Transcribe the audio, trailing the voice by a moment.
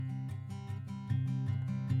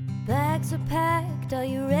bags are packed, are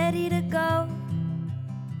you ready to go?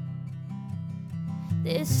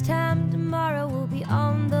 This time tomorrow we'll be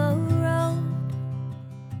on the road,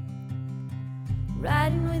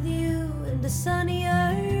 riding with you in the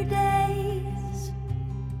sunnier days.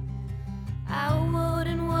 I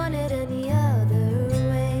wouldn't want it any other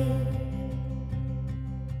way.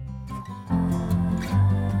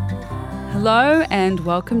 Hello and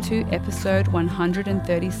welcome to episode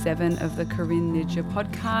 137 of the Corinne Nidja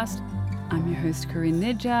podcast. I'm your host Corinne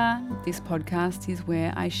Nidja. This podcast is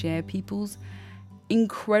where I share people's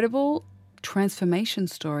incredible transformation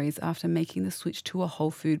stories after making the switch to a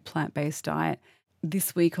whole food plant-based diet.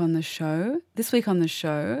 This week on the show,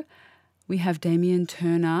 we have Damien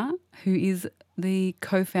Turner, who is the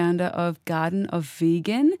co-founder of Garden of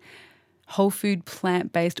Vegan, whole food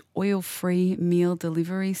plant-based oil-free meal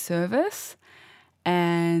delivery service.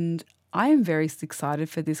 And I am very excited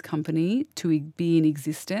for this company to be in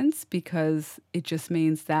existence because it just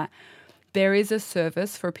means that there is a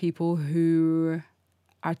service for people who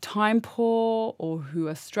are time poor or who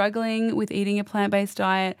are struggling with eating a plant-based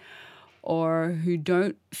diet or who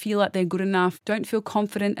don't feel like they're good enough, don't feel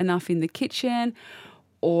confident enough in the kitchen,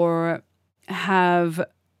 or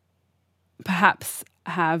perhaps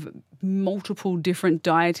have multiple different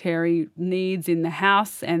dietary needs in the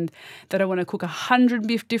house and they don't want to cook 100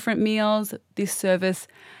 different meals. This service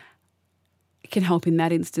can help in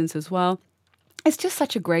that instance as well. It's just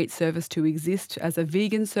such a great service to exist as a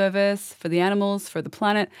vegan service for the animals, for the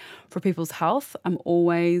planet, for people's health. I'm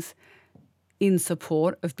always in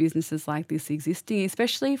support of businesses like this existing,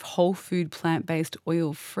 especially whole food, plant-based,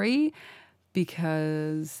 oil-free,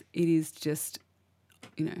 because it is just,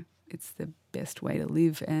 it's the best way to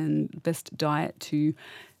live and best diet to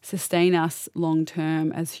sustain us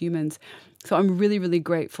long-term as humans. So I'm really, really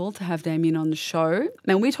grateful to have Damien on the show.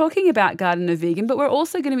 Now, we're talking about Garden of Vegan, but we're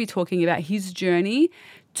also going to be talking about his journey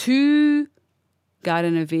to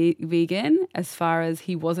Garden of Vegan, as far as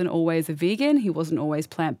he wasn't always a vegan, he wasn't always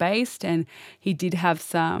plant-based, and he did have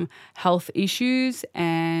some health issues,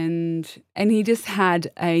 and he just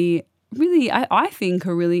had I think,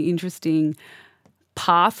 a really interesting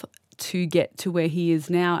path to get to where he is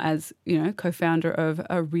now as, co-founder of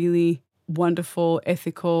a really wonderful,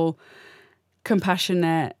 ethical,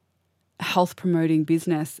 compassionate, health-promoting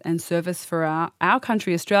business and service for our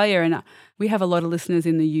country, Australia. And we have a lot of listeners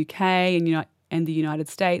in the UK and the United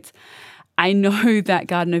States. I know that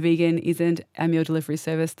Garden of Vegan isn't a meal delivery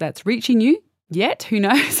service that's reaching you yet. Who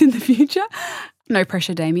knows in the future? No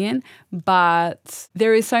pressure, Damien. But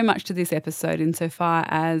there is so much to this episode insofar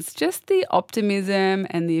as just the optimism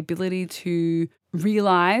and the ability to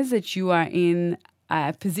realize that you are in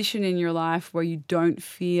a position in your life where you don't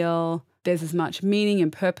feel there's as much meaning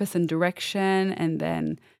and purpose and direction, and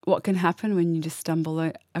then what can happen when you just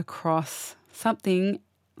stumble across something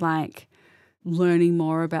like learning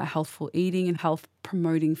more about healthful eating and health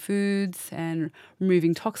promoting foods and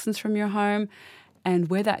removing toxins from your home,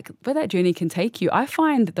 and where that journey can take you. I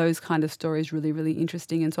find those kind of stories really, really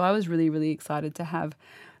interesting. And so I was really, really excited to have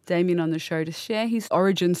Damien on the show to share his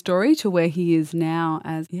origin story to where he is now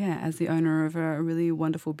as the owner of a really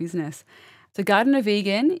wonderful business. So Garden of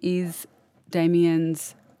Vegan is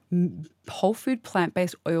Damien's whole food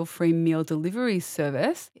plant-based oil-free meal delivery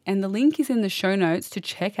service. And the link is in the show notes to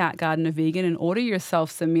check out Garden of Vegan and order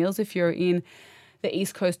yourself some meals if you're in the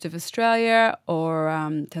east coast of Australia or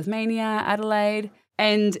Tasmania, Adelaide.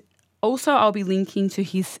 And also I'll be linking to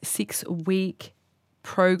his 6-week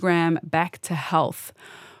program Back to Health,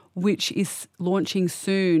 which is launching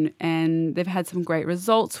soon. And they've had some great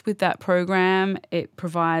results with that program. It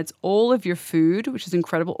provides all of your food, which is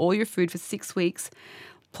incredible, all your food for 6 weeks,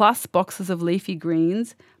 plus boxes of leafy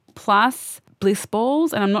greens, plus bliss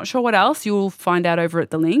balls. And I'm not sure what else. You'll find out over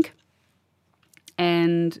at the link.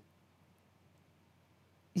 And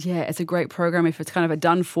yeah, it's a great program if it's kind of a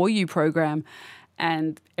done-for-you program.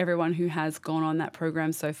 And everyone who has gone on that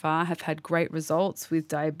program so far have had great results with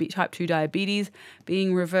type 2 diabetes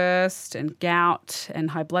being reversed and gout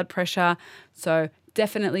and high blood pressure. So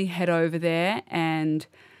definitely head over there and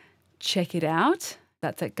check it out.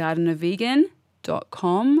 That's at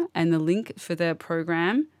gardenofvegan.com, and the link for the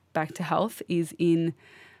program Back to Health is in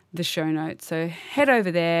the show notes. So head over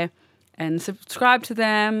there and subscribe to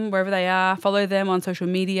them wherever they are. Follow them on social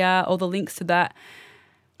media. All the links to that,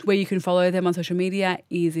 where you can follow them on social media,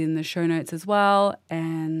 is in the show notes as well.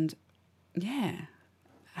 And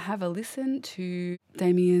have a listen to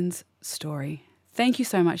Damien's story. Thank you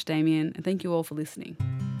so much, Damien, and thank you all for listening.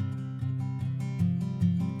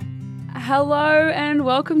 Hello and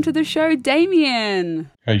welcome to the show,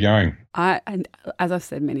 Damien. How you going? As I've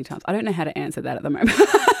said many times, I don't know how to answer that at the moment.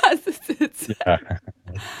 Yeah,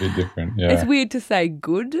 it's a bit different. It's Yeah, weird to say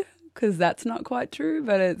good because that's not quite true,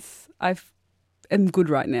 but I'm good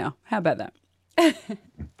right now. How about that?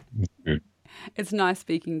 good. It's nice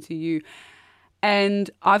speaking to you. And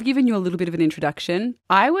I've given you a little bit of an introduction.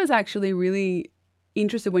 I was actually really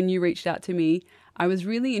interested when you reached out to me. I was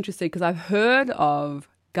really interested because I've heard of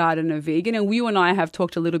Gardener Vegan, and you and I have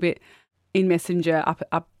talked a little bit in Messenger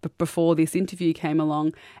up before this interview came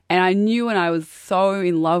along. And I knew, and I was so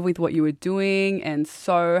in love with what you were doing, and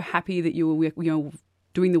so happy that you were,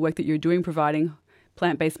 doing the work that you're doing, providing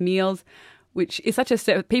plant-based meals, which is such a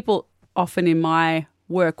step. People often in my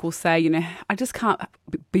work will say, I just can't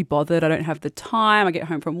be bothered. I don't have the time. I get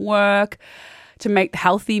home from work to make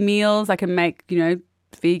healthy meals. I can make,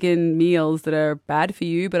 vegan meals that are bad for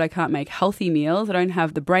you, but I can't make healthy meals. I don't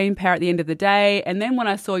have the brain power at the end of the day. And then when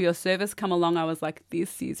I saw your service come along, I was like,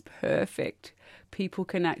 this is perfect. People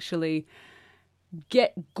can actually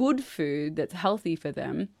get good food that's healthy for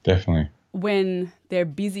them Definitely. when they're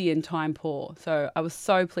busy and time poor. So I was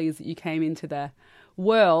so pleased that you came into the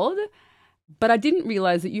world. But I didn't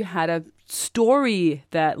realize that you had a story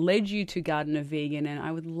that led you to Gardener Vegan, and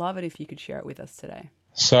I would love it if you could share it with us today.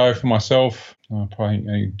 So for myself, probably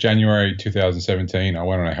in January 2017, I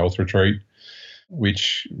went on a health retreat,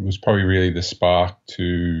 which was probably really the spark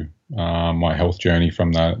to my health journey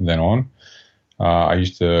from then on. I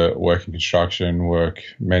used to work in construction, work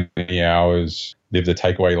many hours, live the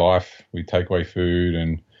takeaway life. We take away food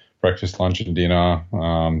and breakfast, lunch, and dinner.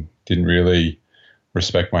 Didn't really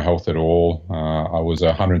respect my health at all. I was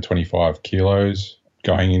 125 kilos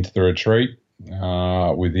going into the retreat.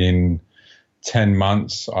 Within 10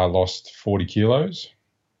 months, I lost 40 kilos.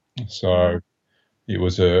 So it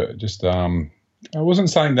was I wasn't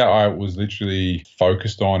saying that I was literally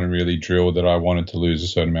focused on and really drilled that I wanted to lose a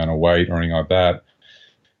certain amount of weight or anything like that.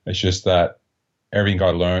 It's just that everything I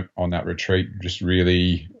learned on that retreat just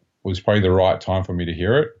really was probably the right time for me to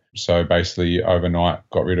hear it. So basically overnight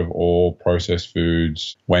got rid of all processed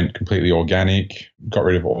foods, went completely organic, got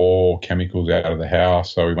rid of all chemicals out of the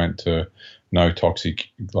house. So we went to no toxic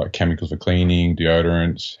like chemicals for cleaning,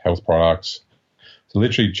 deodorants, health products. So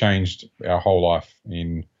literally changed our whole life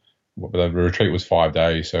in the retreat was 5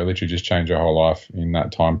 days. So literally just changed our whole life in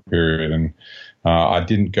that time period. And I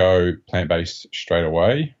didn't go plant-based straight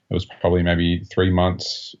away. It was probably maybe 3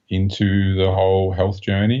 months into the whole health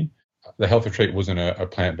journey. The health retreat wasn't a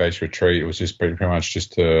plant-based retreat. It was just pretty much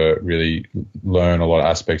just to really learn a lot of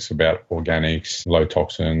aspects about organics, low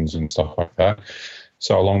toxins and stuff like that.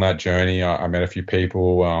 So along that journey, I met a few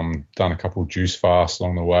people, done a couple of juice fasts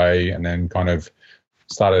along the way, and then kind of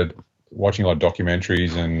started watching a lot of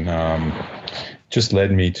documentaries and just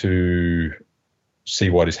led me to see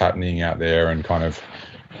what is happening out there and kind of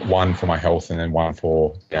one for my health and then one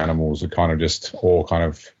for the animals. It kind of just all kind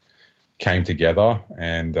of came together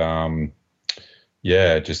and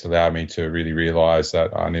it just allowed me to really realize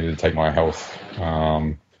that I needed to take my health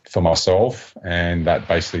for myself, and that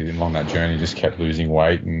basically along that journey just kept losing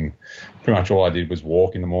weight, and pretty much all I did was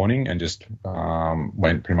walk in the morning and just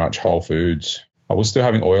went pretty much whole foods. I was still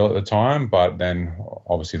having oil at the time, but then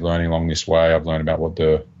obviously learning along this way, I've learned about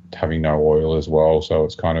having no oil as well. So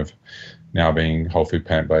it's kind of now being whole food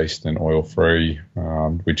plant-based and oil-free,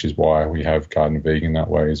 which is why we have Gardener Vegan that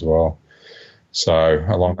way as well. So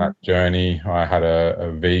along that journey, I had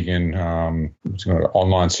a vegan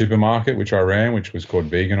online supermarket, which I ran, which was called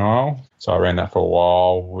Vegan Aisle. So I ran that for a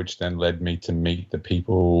while, which then led me to meet the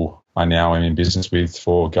people I now am in business with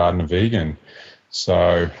for Gardener Vegan.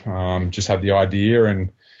 So just had the idea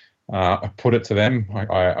and I put it to them.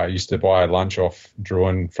 I used to buy lunch off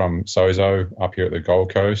Druin from Sozo up here at the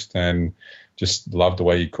Gold Coast and just loved the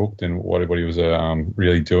way he cooked and what he was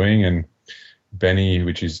really doing. And Benny,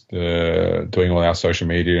 which is doing all our social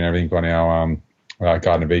media and everything on our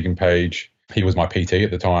Gardener Vegan page, he was my PT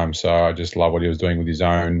at the time. So I just love what he was doing with his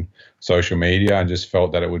own social media and just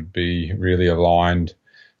felt that it would be really aligned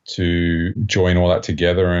to join all that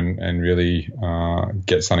together and really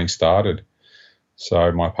get something started. So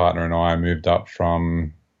my partner and I moved up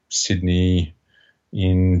from Sydney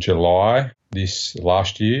in July this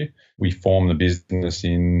last year. We formed the business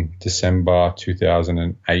in December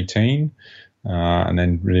 2018 and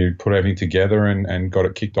then really put everything together and got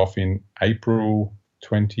it kicked off in April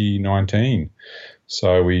 2019.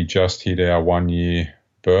 So we just hit our 1 year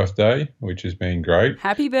birthday, which has been great.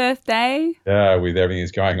 Happy birthday. Yeah, with everything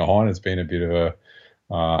that's going on, it's been a bit of a,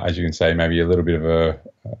 as you can say, maybe a little bit of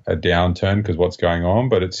a downturn because what's going on,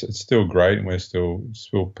 but it's still great and we're still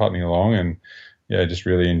puttering along and just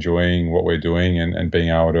really enjoying what we're doing and being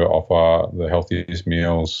able to offer the healthiest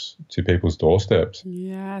meals to people's doorsteps.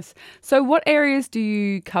 Yes. So what areas do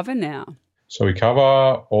you cover now? So we cover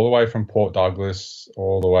all the way from Port Douglas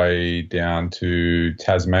all the way down to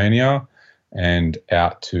Tasmania and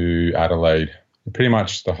out to Adelaide. Pretty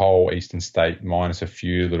much the whole eastern state minus a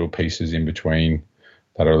few little pieces in between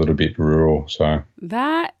that are a little bit rural. So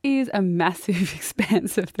that is a massive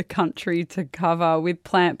expanse of the country to cover with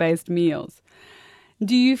plant-based meals.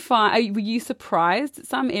 Do you find, were you surprised at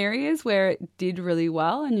some areas where it did really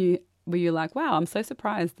well and were you like, wow, I'm so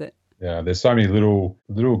surprised that. Yeah, there's so many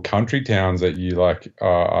little country towns that you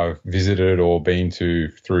I've visited or been to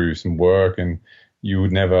through some work, and you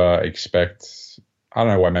would never expect. I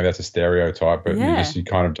don't know why. Maybe that's a stereotype, but you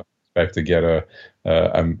kind of don't expect to get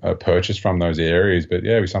a purchase from those areas. But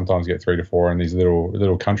yeah, we sometimes get 3 to 4 in these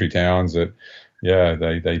little country towns that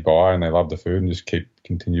they buy and they love the food and just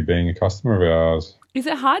continue being a customer of ours. Is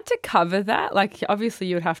it hard to cover that? Like, obviously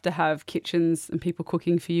you would have to have kitchens and people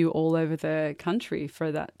cooking for you all over the country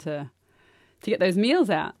for that to get those meals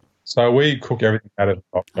out. So we cook everything out of the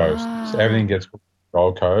Gold Coast. So everything gets cooked at the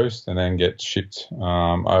Gold Coast and then gets shipped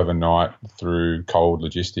overnight through cold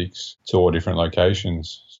logistics to all different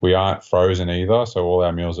locations. We aren't frozen either, so all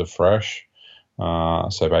our meals are fresh.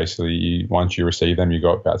 So basically, once you receive them, you've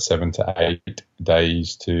got about 7 to 8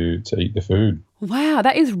 days to eat the food. Wow,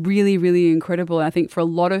 that is really, really incredible. I think for a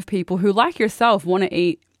lot of people who, like yourself, want to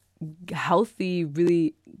eat healthy,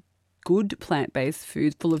 really good plant-based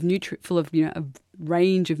foods full of a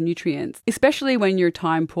range of nutrients, especially when you're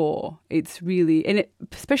time poor. It's really,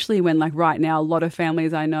 especially when like right now, a lot of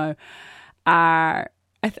families I know are,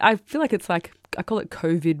 I feel like it's like, I call it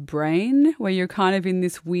COVID brain, where you're kind of in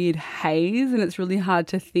this weird haze and it's really hard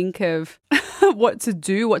to think of what to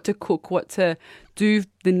do, what to cook, what to do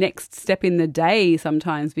the next step in the day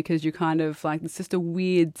sometimes, because you're kind of like, it's just a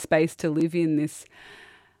weird space to live in this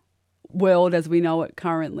world as we know it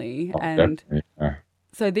currently. And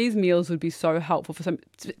so these meals would be so helpful for some,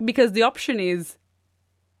 because the option is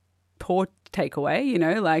poor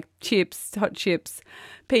takeaway, like chips, hot chips,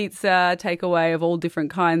 pizza, takeaway of all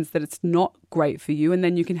different kinds, that it's not great for you. And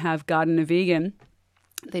then you can have Gardener Vegan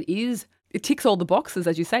it ticks all the boxes,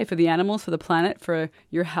 as you say, for the animals, for the planet, for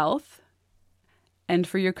your health, and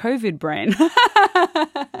for your COVID brain.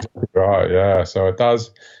 Right, yeah. So it does.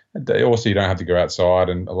 Also, you don't have to go outside,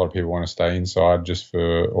 and a lot of people want to stay inside just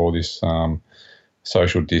for all this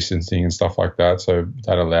social distancing and stuff like that. So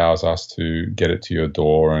that allows us to get it to your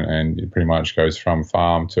door, and it pretty much goes from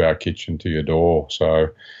farm to our kitchen to your door. So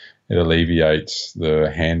it alleviates the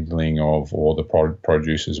handling of all the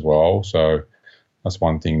produce as well. So that's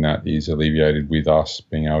one thing that is alleviated with us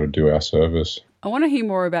being able to do our service. I want to hear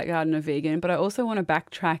more about Gardener Vegan, but I also want to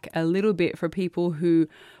backtrack a little bit for people who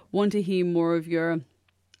want to hear more of your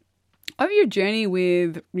journey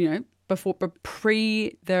with,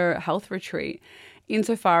 pre the health retreat.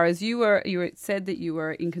 Insofar as you said that you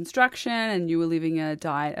were in construction and you were living a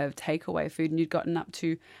diet of takeaway food and you'd gotten up to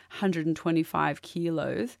 125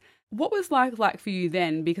 kilos. What was life like for you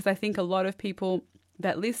then? Because I think a lot of people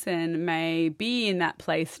that listen may be in that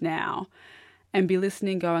place now and be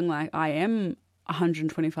listening going like, I am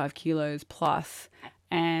 125 kilos plus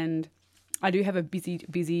and I do have a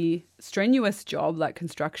busy, strenuous job like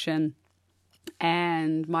construction,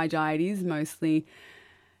 and my diet is mostly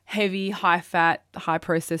heavy, high fat, high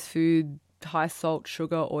processed food, high salt,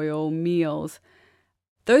 sugar, oil meals.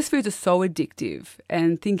 Those foods are so addictive,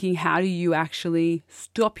 and thinking, how do you actually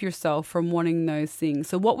stop yourself from wanting those things?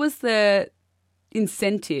 So what was the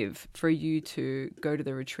incentive for you to go to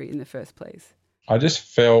the retreat in the first place? I just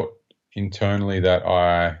felt internally that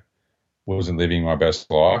I wasn't living my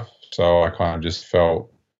best life. So I kind of just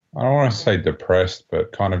felt, I don't want to say depressed,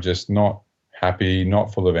 but kind of just not happy,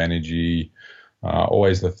 not full of energy,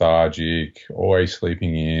 always lethargic, always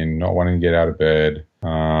sleeping in, not wanting to get out of bed.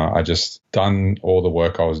 I just done all the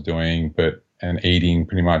work I was doing, and eating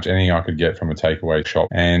pretty much anything I could get from a takeaway shop.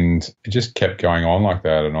 And it just kept going on like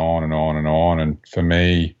that and on and on and on. And for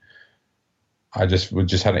me, I just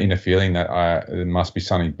had an inner feeling that there must be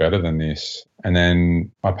something better than this. And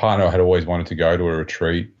then my partner had always wanted to go to a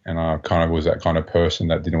retreat, and I kind of was that kind of person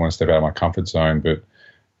that didn't want to step out of my comfort zone, but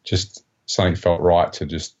just something felt right to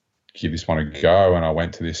just give this one a go. And I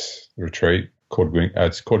went to this retreat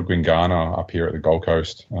it's called Gwingana up here at the Gold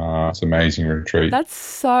Coast. It's an amazing retreat. That's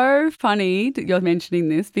so funny that you're mentioning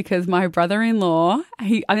this, because my brother-in-law,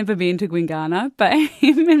 I've never been to Gwingana, but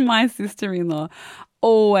him and my sister-in-law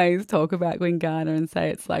always talk about Gwingana and say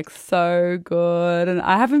it's like so good. And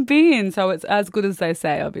I haven't been, so it's as good as they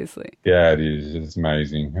say, obviously. Yeah, it is. It's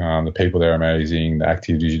amazing. The people there are amazing. The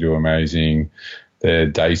activities you do are amazing. Their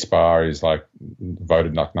day spa is like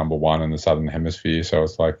voted like number one in the Southern Hemisphere. So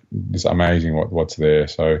it's like, it's amazing what's there.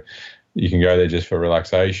 So you can go there just for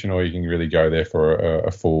relaxation, or you can really go there for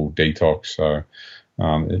a full detox. So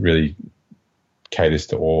it really caters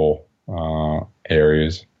to all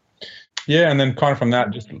areas. Yeah, and then kind of from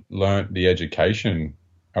that, just learnt the education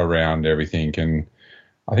around everything, and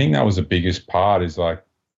I think that was the biggest part. Is like,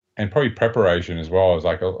 and probably preparation as well. Is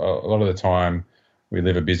like a lot of the time we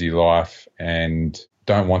live a busy life and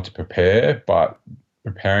don't want to prepare, but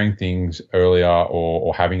preparing things earlier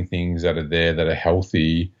or having things that are there that are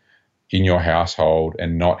healthy in your household,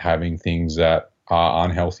 and not having things that are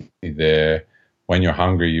unhealthy there when you're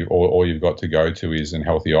hungry, all you've got to go to is an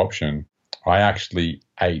healthy option. I actually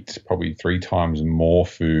ate probably 3 times more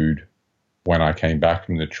food when I came back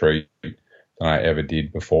from the retreat than I ever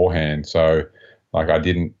did beforehand. So like, I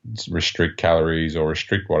didn't restrict calories or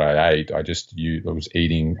restrict what I ate. I was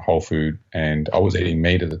eating whole food, and I was eating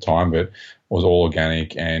meat at the time, but it was all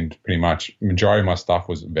organic, and pretty much majority of my stuff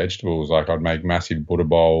was vegetables. Like, I'd make massive Buddha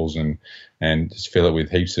bowls and just fill it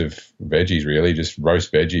with heaps of veggies, really. Just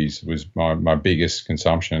roast veggies was my biggest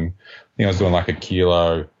consumption. I think I was doing like a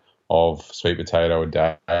kilo of sweet potato a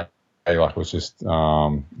day. Like, it was just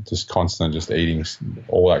constant, just eating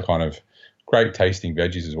all that kind of great tasting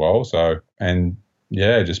veggies as well. So, and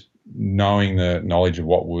yeah, just knowing the knowledge of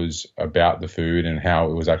what was about the food and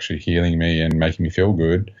how it was actually healing me and making me feel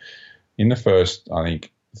good. In the first, I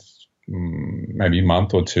think, maybe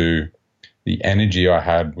month or two, the energy I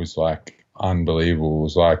had was like unbelievable. It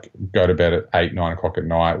was like go to bed at 8, 9 o'clock at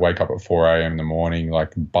night, wake up at 4 a.m. in the morning,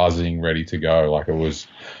 like buzzing, ready to go. Like,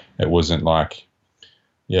 it wasn't like,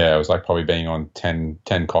 yeah, it was like probably being on 10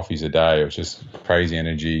 coffees a day. It was just crazy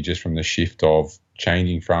energy just from the shift of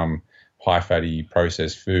changing from high fatty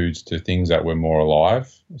processed foods to things that were more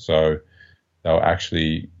alive. So they were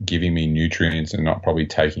actually giving me nutrients and not probably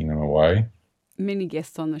taking them away. Many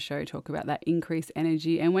guests on the show talk about that increased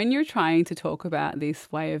energy. And when you're trying to talk about this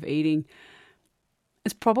way of eating,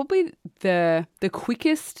 it's probably the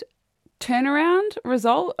quickest turnaround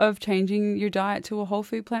result of changing your diet to a whole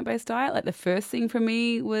food plant-based diet. Like, the first thing for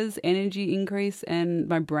me was energy increase, and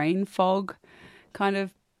my brain fog kind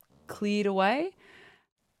of cleared away.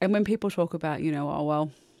 And when people talk about, oh,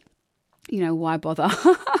 well, why bother?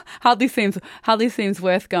 hardly seems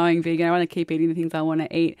worth going vegan. I want to keep eating the things I want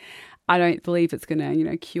to eat. I don't believe it's going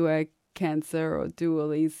to, cure cancer or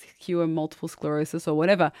cure multiple sclerosis or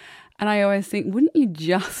whatever. And I always think, wouldn't you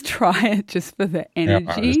just try it just for the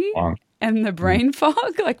energy and the brain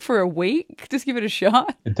fog, like for a week? Just give it a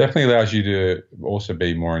shot. It definitely allows you to also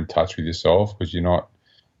be more in touch with yourself, because you're not,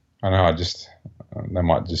 I know, that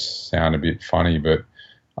might just sound a bit funny, but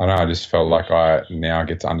I know I just felt like I now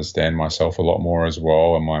get to understand myself a lot more as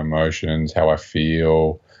well, and my emotions, how I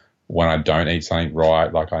feel when I don't eat something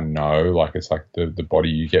right. Like, I know, like, it's like the body,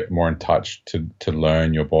 you get more in touch to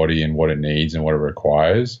learn your body and what it needs and what it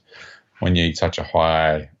requires. When you eat such a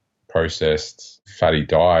high processed fatty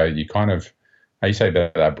diet, you kind of, how you say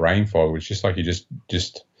about that brain fog, it's just like you're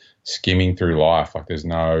just skimming through life. Like, there's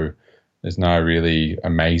no really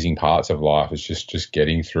amazing parts of life. It's just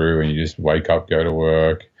getting through, and you just wake up, go to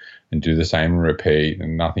work, and do the same and repeat,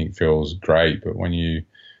 and nothing feels great. But when you,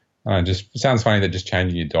 it sounds funny that just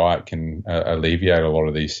changing your diet can alleviate a lot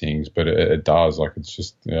of these things, but it does. Like, it's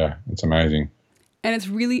just, yeah, it's amazing. And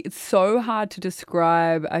it's so hard to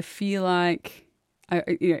describe. I feel like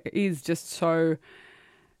it is just so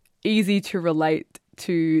easy to relate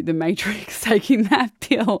to the Matrix taking that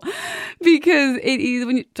pill, because it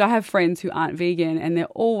is, I have friends who aren't vegan, and they're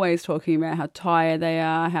always talking about how tired they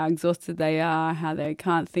are, how exhausted they are, how they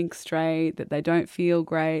can't think straight, that they don't feel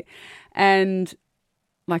great. And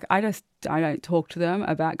like, I don't talk to them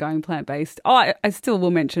about going plant-based. I still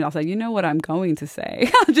will mention, I'll say, you know what I'm going to say.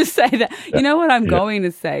 I'll just say that, you know what I'm going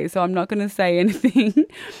to say. So I'm not going to say anything.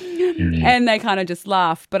 Mm-hmm. And they kind of just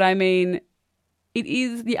laugh. But I mean, it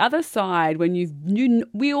is the other side when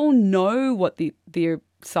we all know what the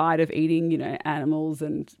side of eating, animals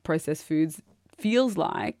and processed foods feels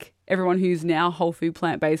like. Everyone who's now whole food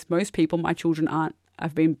plant-based, most people, my children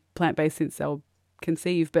have been plant-based since they were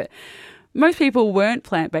conceived, but most people weren't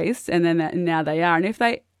plant-based, and then now they are.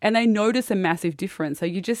 And they notice a massive difference. So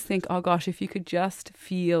you just think, oh gosh, if you could just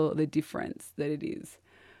feel the difference that it is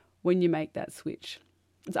when you make that switch.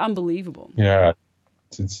 It's unbelievable. Yeah.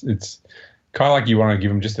 It's kind of like you want to give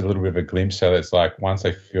them just a little bit of a glimpse, so that it's like once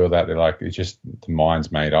they feel that, they're like, it's just, the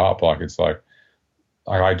mind's made up. Like, it's like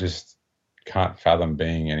I just can't fathom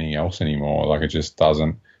being anything else anymore. Like, it just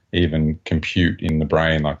doesn't even compute in the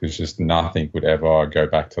brain. Like, there's just nothing would ever go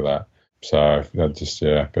back to that. So that just,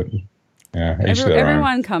 yeah, but yeah.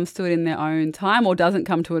 Everyone comes to it in their own time, or doesn't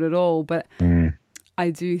come to it at all. But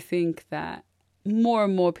I do think that more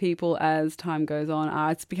and more people as time goes on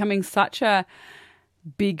are. It's becoming such a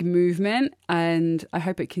big movement, and I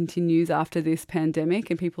hope it continues after this pandemic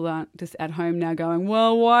and people aren't just at home now going,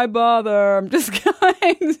 well, why bother? I'm just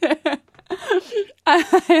going to. I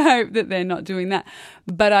hope that they're not doing that.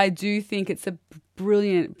 But I do think it's a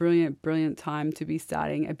brilliant, brilliant, brilliant time to be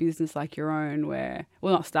starting a business like your own where,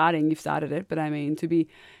 well, not starting, you've started it, but I mean to be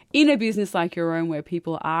in a business like your own where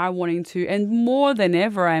people are wanting to, and more than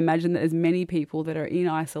ever, I imagine that there's many people that are in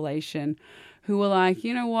isolation who are like,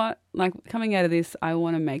 you know what, like coming out of this, I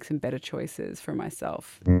want to make some better choices for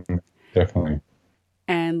myself. Definitely.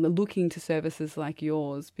 And looking to services like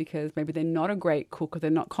yours because maybe they're not a great cook or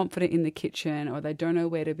they're not confident in the kitchen or they don't know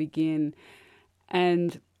where to begin.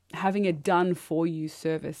 And having a done for you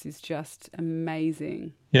service is just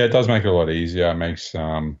amazing. Yeah, it does make it a lot easier. It makes,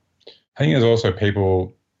 I think there's also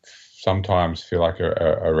people sometimes feel like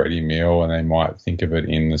a ready meal and they might think of it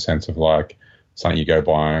in the sense of like something you go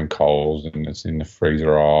buy on Coles and it's in the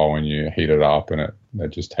freezer aisle and you heat it up and it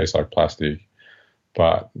just tastes like plastic.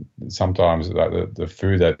 But sometimes the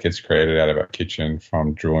food that gets created out of our kitchen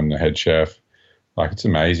from Drew and the head chef, like it's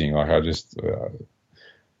amazing. Like I just,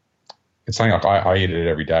 it's something like I eat it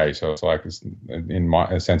every day. So it's like, in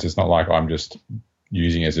a sense, it's not like I'm just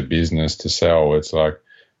using it as a business to sell. It's like,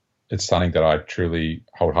 it's something that I truly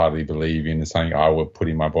wholeheartedly believe in. It's something I would put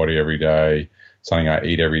in my body every day, something I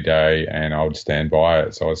eat every day, and I would stand by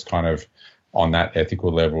it. So it's kind of on that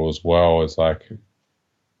ethical level as well. It's like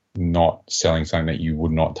not selling something that you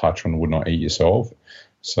would not touch and would not eat yourself.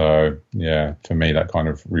 So yeah, for me, that kind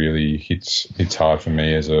of really hits hard for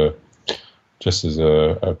me as a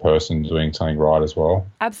person doing something right as well.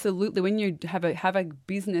 Absolutely. When you have a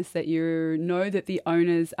business that you know that the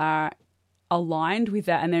owners are aligned with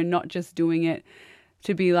that and they're not just doing it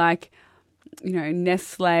to be like, you know,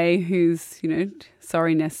 Nestle, who's, you know,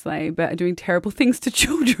 sorry Nestle, but doing terrible things to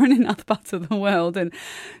children in other parts of the world and,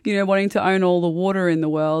 you know, wanting to own all the water in the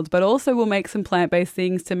world, but also we'll make some plant-based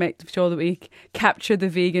things to make sure that we capture the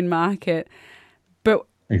vegan market. But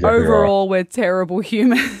exactly overall, right. We're terrible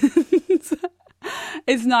humans.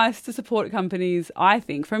 It's nice to support companies, I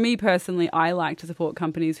think. For me personally, I like to support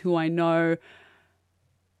companies who I know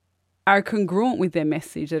are congruent with their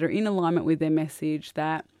message, that are in alignment with their message,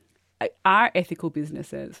 that are ethical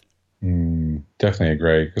businesses. Definitely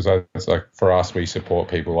agree, because it's like for us, we support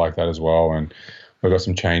people like that as well. And we've got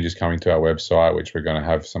some changes coming to our website, which we're going to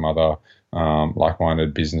have some other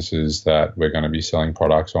like-minded businesses that we're going to be selling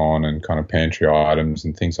products on and kind of pantry items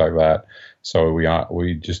and things like that. So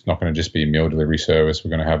we just not going to just be a meal delivery service. We're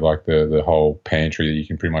going to have like the whole pantry that you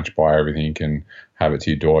can pretty much buy everything and have it to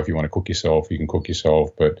your door. If you want to cook yourself, you can cook yourself.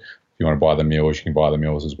 But if you want to buy the meals, you can buy the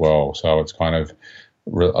meals as well. So it's kind of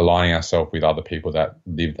aligning ourselves with other people that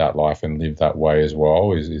live that life and live that way as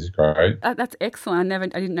well is great. That's excellent. I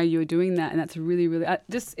didn't know you were doing that, and that's really, really.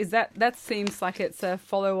 That seems like it's a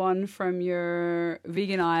follow on from your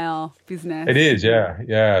vegan aisle business. It is,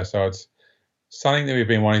 yeah. So it's something that we've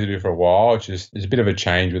been wanting to do for a while. It's a bit of a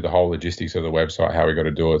change with the whole logistics of the website, how we got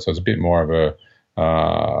to do it. So it's a bit more of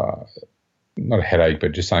a not a headache,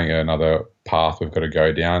 but just something another path we've got to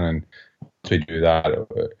go down. And to do that,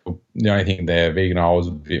 the only thing there, vegan aisle was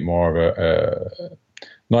a bit more of a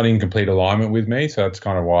not in complete alignment with me. So that's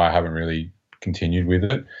kind of why I haven't really continued with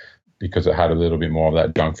it, because it had a little bit more of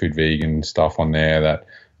that junk food vegan stuff on there. That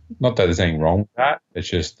not that there's anything wrong with that. It's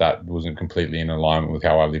just that wasn't completely in alignment with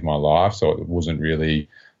how I live my life. So it wasn't really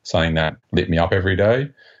something that lit me up every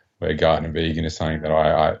day. Where garden and vegan is something that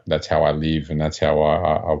I that's how I live and that's how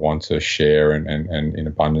I want to share and in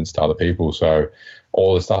abundance to other people. So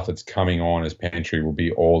all the stuff that's coming on as pantry will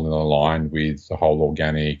be all in aligned with the whole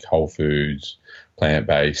organic, whole foods,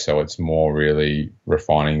 plant-based. So it's more really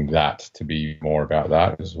refining that to be more about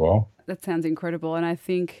that as well. That sounds incredible. And I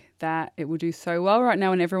think that it will do so well right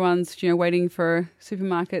now when everyone's, you know, waiting for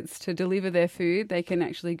supermarkets to deliver their food. They can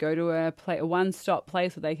actually go to a one-stop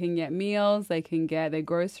place where they can get meals, they can get their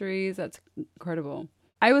groceries. That's incredible.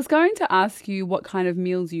 I was going to ask you what kind of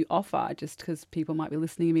meals you offer, just because people might be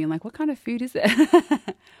listening to me and like, what kind of food is it?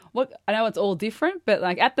 I know it's all different, but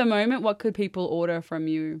like at the moment, what could people order from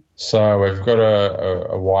you? So we've got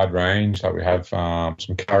a wide range. Like we have some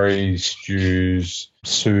curries, stews,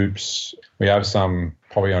 soups. We have some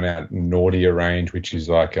probably on our naughtier range, which is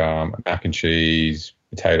like mac and cheese,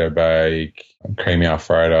 potato bake, creamy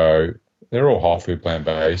Alfredo. They're all whole food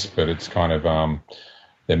plant-based, but it's kind of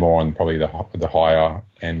they're more on probably the higher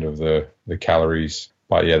end of the calories.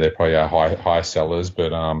 But yeah, they're probably our high sellers.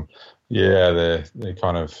 But yeah, they're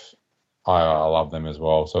kind of I love them as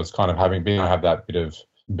well. So it's kind of being able to have that bit of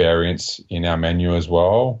variants in our menu as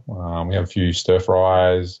well. We have a few stir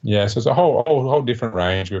fries. Yeah, so it's a whole different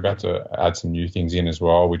range. We're about to add some new things in as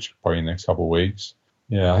well, which probably in the next couple of weeks.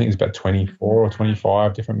 Yeah, I think it's about 24 or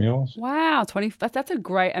 25 different meals. Wow, 20. That's a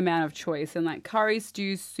great amount of choice. And like curries,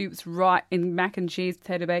 stews, soups, right, and mac and cheese,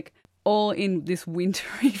 potato bake, all in this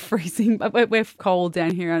wintry, freezing. We're cold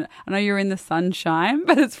down here. I know you're in the sunshine,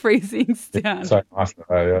 but it's freezing down. It's so nice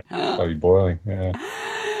today, yeah. It's probably boiling, yeah.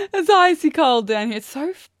 It's icy cold down here. It's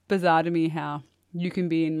so bizarre to me how you can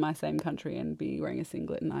be in my same country and be wearing a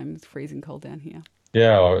singlet and I'm freezing cold down here.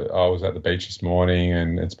 Yeah, I was at the beach this morning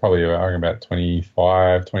and it's probably about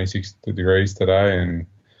 25, 26 degrees today. And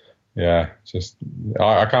yeah, just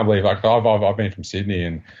I can't believe, like I've been from Sydney,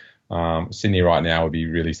 and Sydney right now would be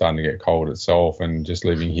really starting to get cold itself. And just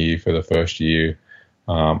living here for the first year,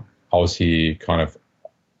 I was here kind of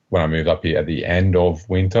when I moved up here at the end of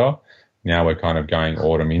winter. Now we're kind of going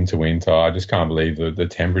autumn into winter. I just can't believe the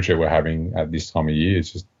temperature we're having at this time of year.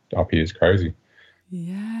 It's just up here is crazy.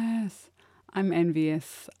 Yes. I'm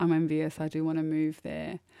envious. I do want to move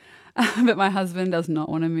there. But my husband does not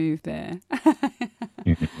want to move there.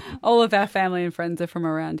 All of our family and friends are from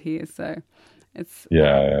around here, so it's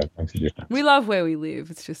yeah, makes a difference. We love where we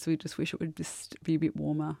live. It's just we just wish it would just be a bit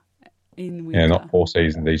warmer in winter. Yeah, not 4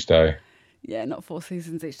 seasons each day. Yeah, not 4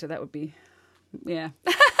 seasons each day. That would be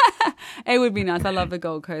it would be nice. I love the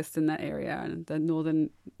Gold Coast and that area and the northern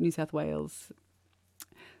New South Wales.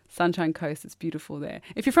 Sunshine Coast, it's beautiful there.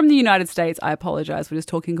 If you're from the United States, I apologize. We're just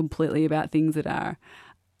talking completely about things that are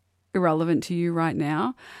irrelevant to you right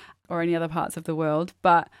now or any other parts of the world.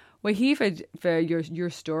 But we're here for your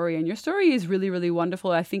story, and your story is really, really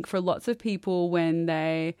wonderful. I think for lots of people when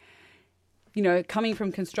they, coming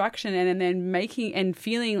from construction and then making and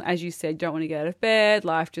feeling, as you said, don't want to get out of bed,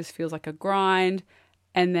 life just feels like a grind,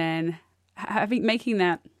 and then making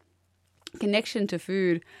that connection to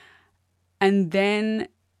food and then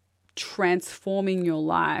transforming your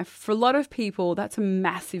life. For a lot of people, that's a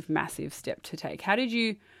massive, massive step to take. How did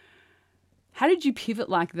you pivot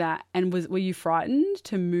like that? And were you frightened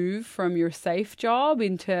to move from your safe job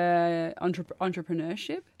into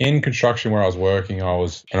entrepreneurship? In construction where I was working, I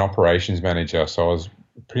was an operations manager. So I was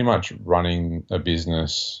pretty much running a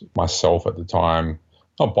business myself at the time,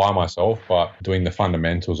 not by myself, but doing the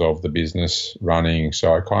fundamentals of the business running.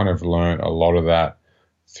 So I kind of learned a lot of that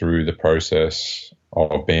through the process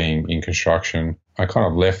of being in construction. I kind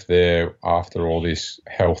of left there after all this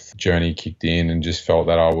health journey kicked in and just felt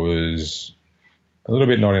that I was a little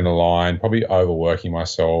bit not in line, probably overworking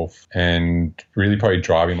myself and really probably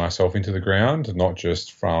driving myself into the ground, not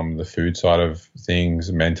just from the food side of things,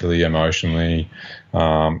 mentally, emotionally.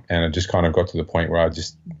 And it just kind of got to the point where I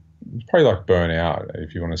just probably like burnout,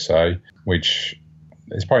 if you want to say, which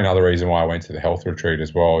is probably another reason why I went to the health retreat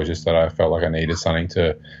as well, is just that I felt like I needed something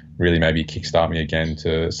to really maybe kickstart me again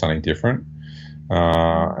to something different.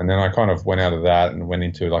 And then I kind of went out of that and went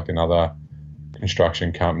into like another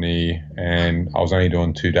construction company, and I was only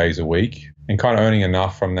doing 2 days a week and kind of earning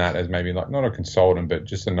enough from that as maybe like not a consultant, but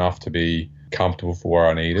just enough to be comfortable for where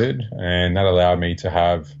I needed. And that allowed me to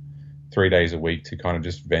have 3 days a week to kind of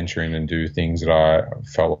just venture in and do things that I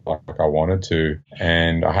felt like I wanted to.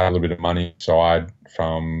 And I had a little bit of money aside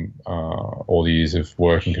from all the years of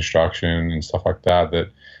work in construction and stuff like that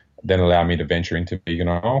then allowed me to venture into vegan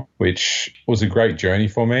oil, which was a great journey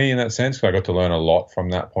for me in that sense, because I got to learn a lot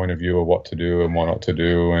from that point of view of what to do and what not to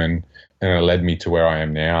do. And it led me to where I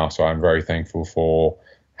am now. So I'm very thankful for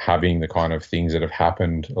having the kind of things that have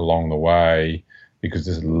happened along the way, because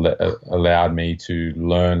this allowed me to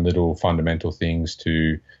learn little fundamental things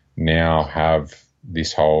to now have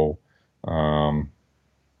this whole kind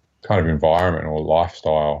of environment or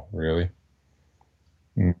lifestyle, really.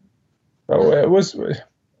 So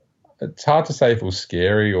it's hard to say if it was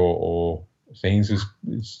scary or things.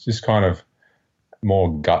 It's just kind of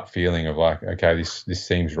more gut feeling of like, okay, this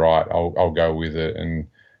seems right. I'll go with it, and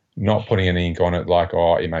not putting an ink on it like,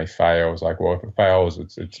 oh, it may fail. It's like, well, if it fails,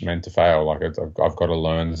 it's meant to fail. Like I've got to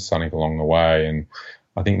learn something along the way. And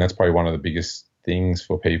I think that's probably one of the biggest things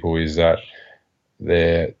for people is that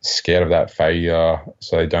they're scared of that failure,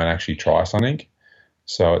 so they don't actually try something.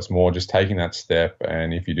 So it's more just taking that step,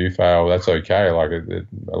 and if you do fail, that's okay. Like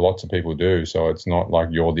lots of people do, so it's not like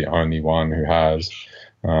you're the only one who has.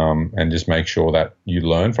 And just make sure that you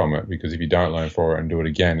learn from it, because if you don't learn from it and do it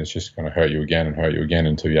again, it's just going to hurt you again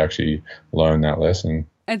until you actually learn that lesson.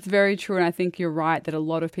 It's very true, and I think you're right that a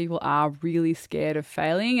lot of people are really scared of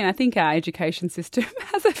failing, and I think our education system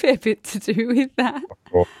has a fair bit to do with that.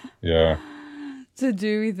 Yeah. To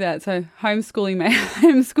do with that. So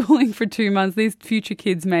homeschooling for 2 months, these future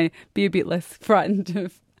kids may be a bit less frightened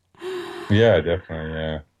of Yeah, definitely.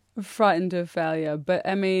 Yeah. Frightened of failure. But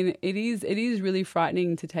I mean, it is really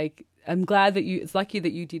frightening to take. I'm glad that it's lucky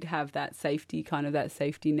that you did have that safety, kind of that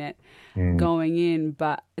safety net Mm. going in,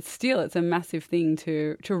 but it's a massive thing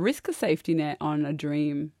to risk a safety net on a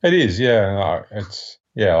dream. It is, yeah. It's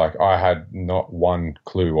yeah. Like I had not one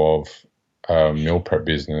clue of a meal prep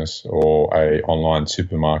business or a online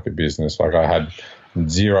supermarket business. Like I had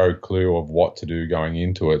zero clue of what to do going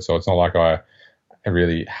into it. So it's not like I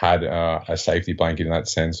really had a safety blanket in that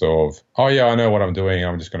sense of, oh yeah, I know what I'm doing.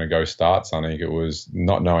 I'm just going to go start something. It was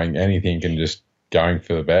not knowing anything and just going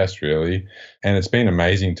for the best, really. And it's been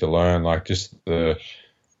amazing to learn, like just the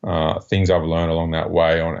things I've learned along that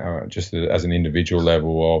way on just as an individual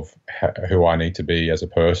level of who I need to be as a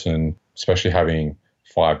person, especially having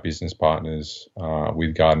 5 business partners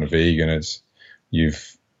with Garden of Vegan.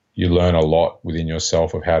 You learn a lot within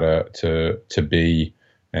yourself of how to be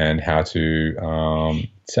and how to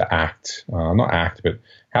act, not act, but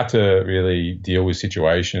how to really deal with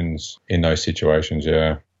situations in those situations.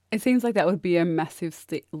 Yeah. It seems like that would be a massive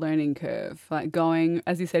learning curve, like going,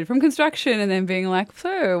 as you said, from construction and then being like,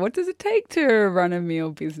 so what does it take to run a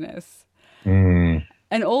meal business? Mm.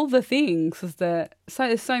 And all the things is that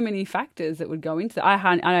there's so many factors that would go into that.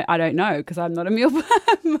 I don't know because I'm not a meal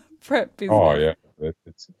prep business. Oh yeah.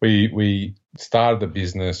 We started the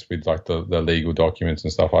business with like the legal documents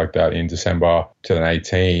and stuff like that in December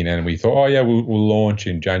 2018, and we thought, oh yeah, we'll launch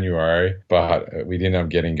in January, but we didn't end up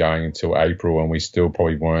getting going until April, and we still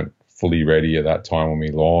probably weren't fully ready at that time when we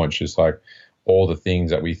launched. It's like all the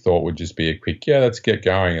things that we thought would just be a quick, yeah, let's get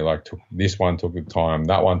going. This one took a time,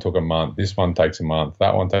 that one took a month, this one takes a month,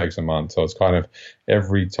 that one takes a month. So it's kind of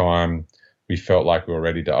every time we felt like we were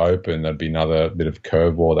ready to open, there'd be another bit of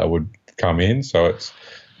curveball that would come in. So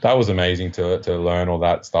that was amazing to learn all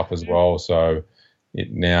that stuff as well. So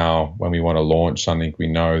now when we want to launch something, we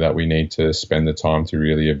know that we need to spend the time to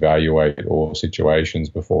really evaluate all situations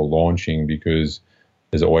before launching, because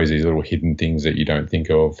there's always these little hidden things that you don't think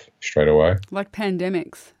of straight away. Like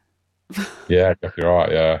pandemics. Yeah, exactly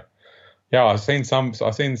right. Yeah. Yeah, I've seen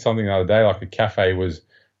something the other day, like a cafe was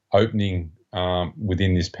opening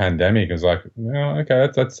within this pandemic. It was like, well, okay,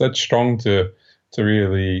 that's strong to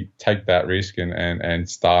really take that risk and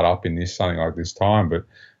start up in something like this time. But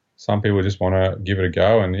some people just want to give it a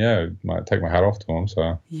go, and yeah, might take my hat off to them.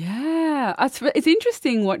 So yeah, it's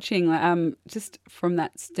interesting watching just from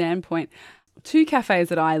that standpoint. 2 cafes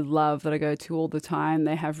that I love that I go to all the time.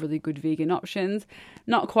 They have really good vegan options,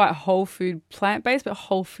 not quite whole food plant-based, but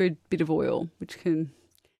whole food bit of oil, which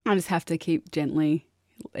I just have to keep gently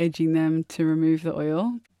edging them to remove the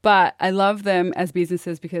oil. But I love them as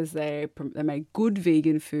businesses because they make good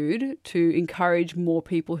vegan food to encourage more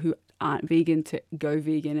people who aren't vegan to go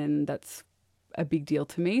vegan, and that's a big deal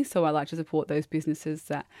to me. So I like to support those businesses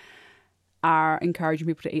that are encouraging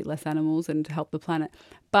people to eat less animals and to help the planet.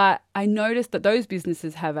 But I noticed that those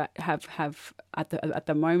businesses have at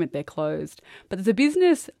the moment they're closed. But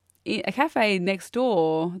there's a cafe next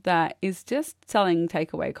door that is just selling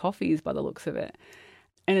takeaway coffees by the looks of it.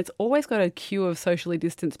 And it's always got a queue of socially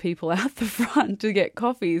distanced people out the front to get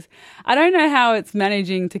coffees. I don't know how it's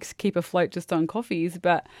managing to keep afloat just on coffees,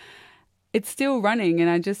 but it's still running.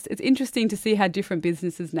 And it's interesting to see how different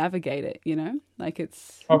businesses navigate it, like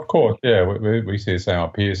it's. Of course, yeah, we see the same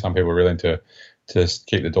up here. Some people are willing to just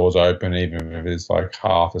keep the doors open, even if it's like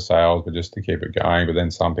half the sales, but just to keep it going. But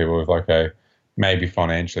then some people have maybe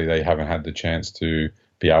financially they haven't had the chance to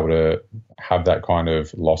be able to have that kind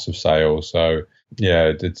of loss of sales. So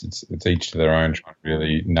yeah, it's each to their own, trying to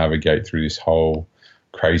really navigate through this whole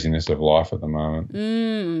craziness of life at the moment.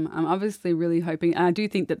 I'm obviously really hoping, and I do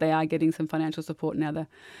think that they are getting some financial support now, the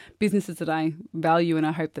businesses that I value, and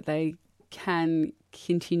I hope that they can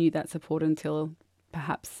continue that support until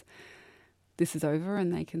perhaps this is over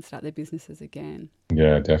and they can start their businesses again.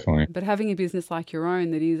 Yeah, definitely. But having a business like your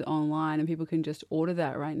own that is online and people can just order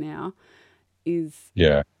that right now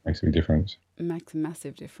makes a big difference. Makes a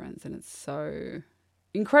massive difference, and it's so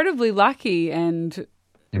incredibly lucky and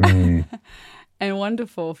and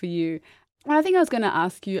wonderful for you. What I think I was going to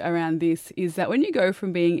ask you around this is that when you go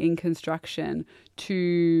from being in construction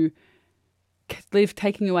to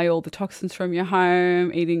taking away all the toxins from your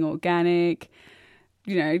home, eating organic,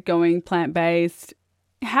 going plant-based,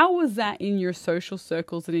 how was that in your social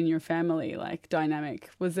circles and in your family, like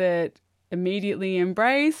dynamic? Was it immediately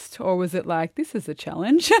embraced, or was it like, this is a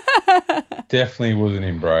challenge? Definitely wasn't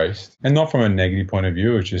embraced, and not from a negative point of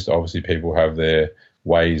view. It's just obviously people have their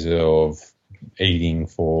ways of eating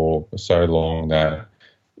for so long that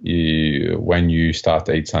when you start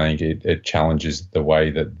to eat something, it challenges the way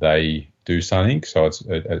that they do something. So it's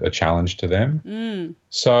a challenge to them.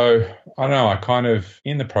 So I don't know, I kind of,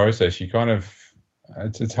 in the process, you kind of,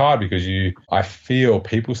 it's hard because I feel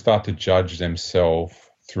people start to judge themselves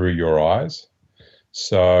through your eyes.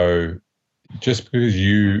 So just because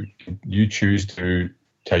you choose to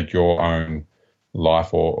take your own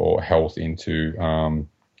life or health into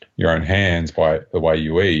your own hands by the way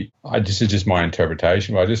you eat, this is just my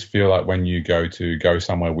interpretation. But I just feel like when you go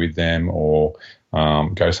somewhere with them or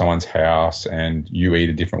go to someone's house and you eat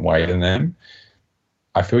a different way than them,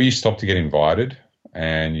 I feel you stop to get invited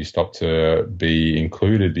and you stop to be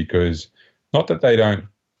included, because not that they don't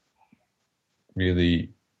really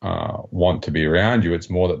want to be around you, it's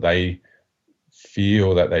more that they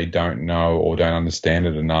feel that they don't know or don't understand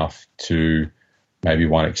it enough to maybe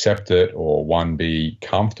one, accept it, or one, be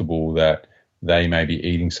comfortable that they may be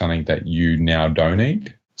eating something that you now don't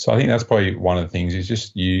eat. So I think that's probably one of the things, is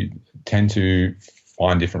just you tend to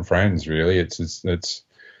find different friends, really. It's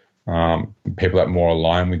people that more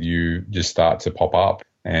align with you just start to pop up.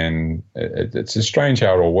 And it's a strange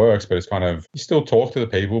how it all works, but it's kind of, you still talk to the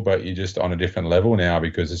people, but you're just on a different level now,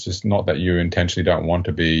 because it's just not that you intentionally don't want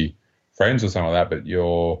to be friends or something like that, but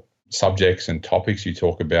your subjects and topics you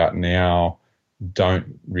talk about now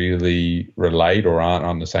don't really relate or aren't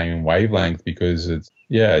on the same wavelength, because it's,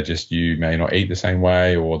 just you may not eat the same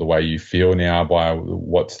way, or the way you feel now by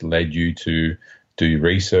what's led you to do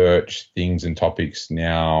research, things and topics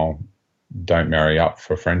now don't marry up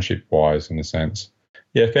for friendship wise, in a sense.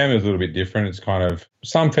 Yeah, family is a little bit different. It's kind of,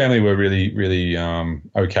 some family were really, really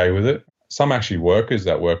okay with it. Some actually workers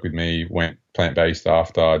that work with me went plant-based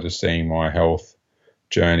after just seeing my health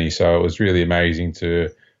journey. So it was really amazing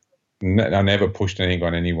I never pushed anything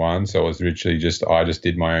on anyone. So it was literally I just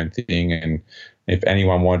did my own thing. And if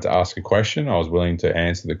anyone wanted to ask a question, I was willing to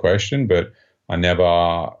answer the question, but I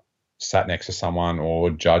never sat next to someone or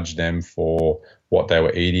judged them for what they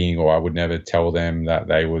were eating, or I would never tell them that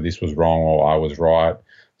this was wrong or I was right.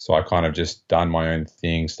 So I kind of just done my own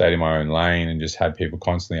thing, stayed in my own lane, and just had people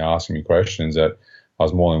constantly asking me questions that I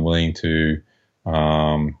was more than willing to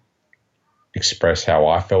express how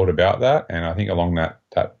I felt about that. And I think along that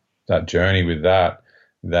journey with that,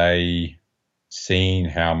 they seen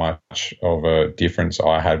how much of a difference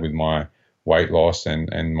I had with my weight loss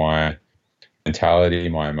and my mentality,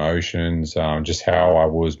 my emotions, just how I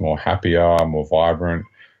was more happier, more vibrant.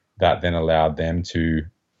 That then allowed them to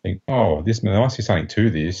think, oh, there must be something to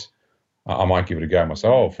this. I might give it a go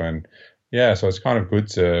myself. And so it's kind of good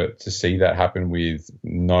to see that happen with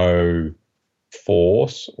no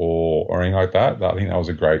force or anything like that. I think that was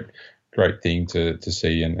a great thing to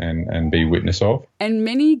see and be witness of. And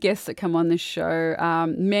many guests that come on the show,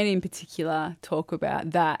 men in particular, talk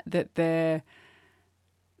about that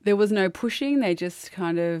there was no pushing. They just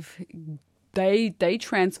kind of, they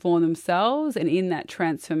transform themselves, and in that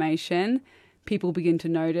transformation, people begin to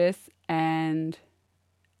notice and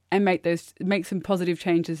make some positive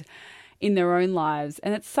changes in their own lives.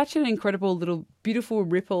 And it's such an incredible little beautiful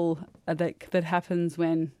ripple that happens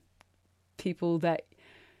when people that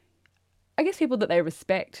they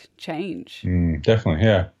respect change. Definitely,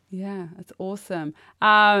 yeah. Yeah, that's awesome.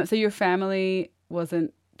 So your family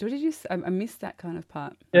wasn't, what did you say? I missed that kind of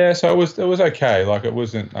part. Yeah, so it was okay. Like, it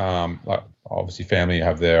wasn't like, obviously family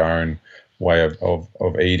have their own way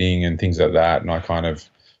of eating and things like that, and I kind of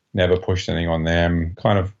never pushed anything on them.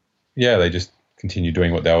 Kind of, they just continued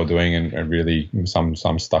doing what they were doing, and really some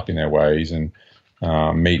stuck in their ways. And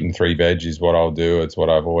meat and 3 veg is what I'll do. It's what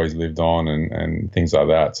I've always lived on, and things like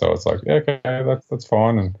that. So it's like, okay, that's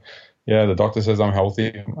fine. And the doctor says I'm healthy.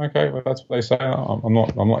 Okay, well, that's what they say. I'm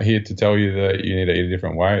not here to tell you that you need to eat a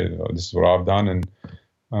different way. This is what I've done, and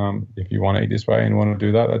if you want to eat this way and want to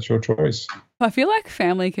do that, that's your choice. I feel like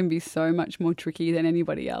family can be so much more tricky than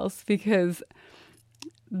anybody else, because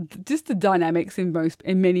just the dynamics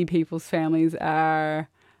in many people's families are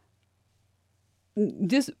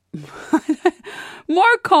just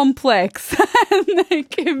more complex than they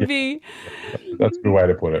can be. That's a good way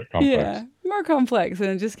to put it. Complex. Yeah, more complex, and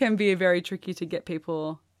it just can be very tricky to get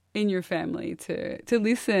people in your family to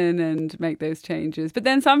listen and make those changes. But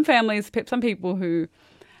then some people who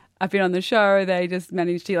I've been on the show, they just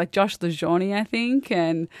managed to, like Josh LaJaunie, I think,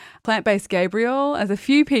 and Plant-Based Gabriel, as a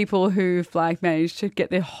few people who've managed to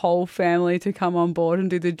get their whole family to come on board and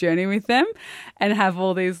do the journey with them, and have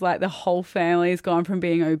all these, the whole family's gone from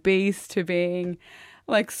being obese to being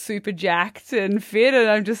super jacked and fit. And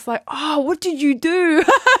I'm just like, oh, what did you do?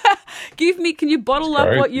 Can you bottle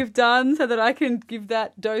up what you've done so that I can give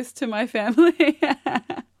that dose to my family?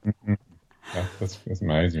 That's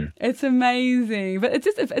amazing. It's amazing, but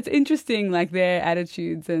it's interesting, like their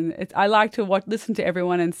attitudes, and I like to listen to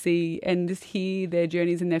everyone and see and just hear their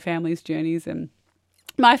journeys and their families' journeys. And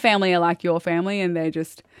my family are like your family, and they're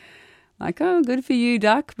just like, oh, good for you,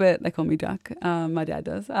 Duck, but they call me Duck. My dad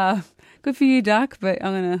does. Good for you, Duck, but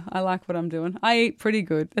I like what I'm doing. I eat pretty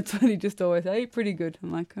good. That's what he just always says. I eat pretty good.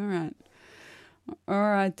 I'm like, all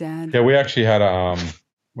right, Dad. Yeah, we actually had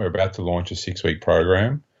we're about to launch a 6-week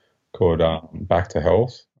program called Back to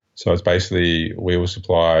Health. So it's basically we will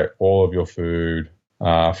supply all of your food,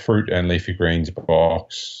 fruit and leafy greens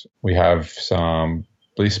box. We have some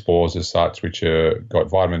bliss spores as such, which got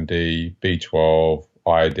vitamin D, B12,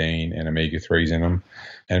 iodine, and omega-3s in them.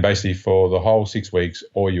 And basically for the whole 6 weeks,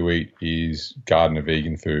 all you eat is gardener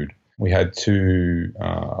vegan food. We had 2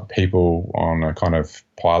 people on a kind of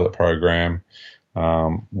pilot program.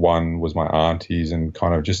 One was my auntie's, and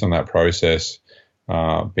kind of just on that process,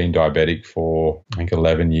 been diabetic for I think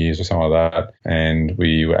 11 years or something like that, and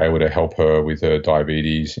we were able to help her with her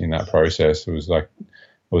diabetes in that process. It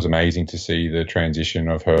was amazing to see the transition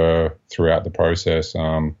of her throughout the process.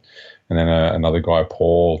 And then another guy,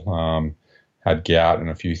 Paul, had gout and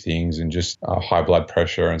a few things, and just high blood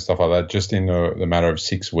pressure and stuff like that. Just in the matter of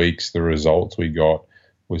 6 weeks, the results we got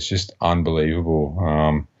was just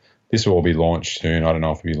unbelievable. This will all be launched soon. I don't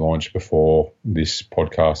know if it'll be launched before this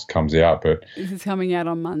podcast comes out, but this is coming out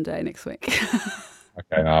on Monday next week.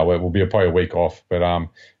 Okay, no, we'll be probably a week off, but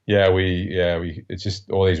it's just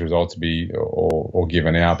all these results to be all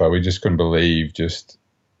given out, but we just couldn't believe just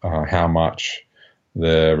how much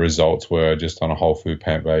the results were just on a whole food,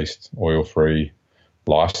 plant-based, oil-free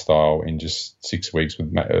lifestyle in just 6 weeks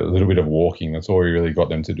with a little bit of walking. That's all we really got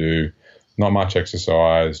them to do. Not much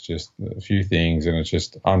exercise, just a few things, and it's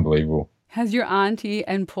just unbelievable. Has your auntie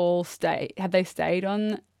and Paul have they stayed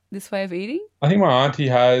on this way of eating? I think my auntie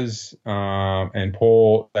has, and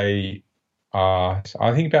Paul, they are,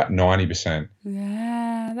 I think, about 90%.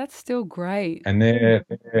 Yeah, that's still great. And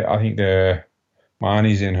my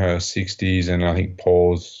auntie's in her 60s, and I think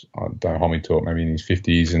Paul's, don't hold me to it, maybe in his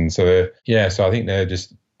 50s. And so so I think they're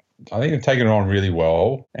taking it on really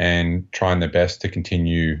well and trying their best to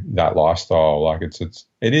continue that lifestyle. Like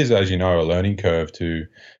it is, as you know, a learning curve to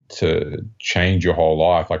change your whole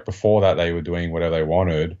life. Like before that, they were doing whatever they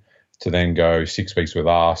wanted, to then go 6 weeks with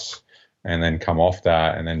us and then come off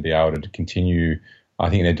that and then be able to continue.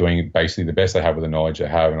 I think they're doing basically the best they have with the knowledge they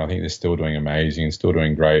have, and I think they're still doing amazing and still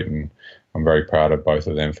doing great, and I'm very proud of both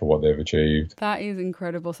of them for what they've achieved. That is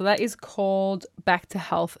incredible. So that is called Back to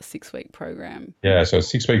Health 6-week program. Yeah, so a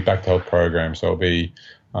 6-week Back to Health program. So it'll be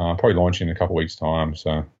probably launching in a couple of weeks' time.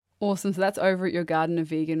 So awesome. So that's over at your Gardener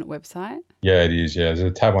Vegan website? Yeah, it is. Yeah, there's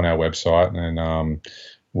a tab on our website, and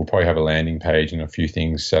we'll probably have a landing page and a few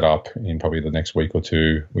things set up in probably the next week or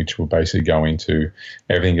two, which will basically go into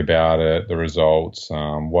everything about it, the results,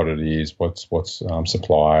 what it is, what's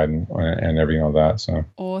supplied, and everything like that. So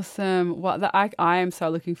awesome! Well, I am so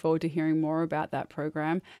looking forward to hearing more about that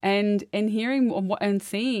program and hearing and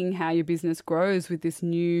seeing how your business grows with this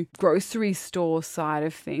new grocery store side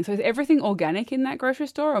of things. So is everything organic in that grocery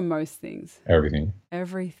store, or most things? Everything.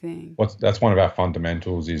 That's one of our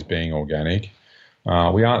fundamentals, is being organic.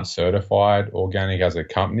 We aren't certified organic as a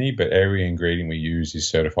company, but every ingredient we use is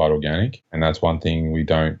certified organic, and that's one thing we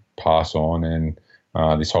don't pass on. And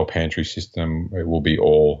this whole pantry system, it will be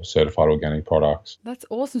all certified organic products. That's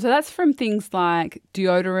awesome. So that's from things like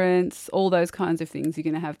deodorants, all those kinds of things you're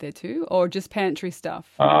going to have there too, or just pantry stuff?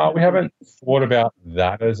 We haven't thought about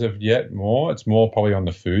that as of yet. It's more probably on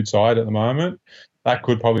the food side at the moment. That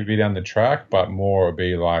could probably be down the track, but more would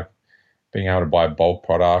be like being able to buy bulk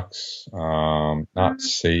products, nuts,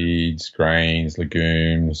 seeds, grains,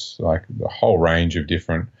 legumes, like a whole range of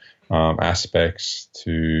different aspects,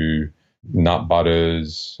 to nut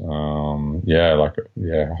butters, a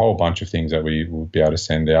whole bunch of things that we will be able to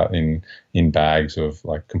send out in bags of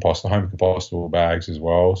like home compostable bags as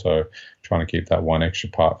well. So trying to keep that one extra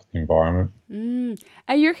part for the environment.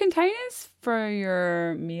 Are your containers for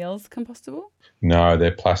your meals compostable? No,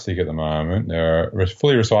 they're plastic at the moment. They're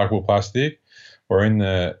fully recyclable plastic. We're in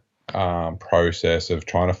the process of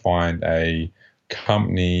trying to find a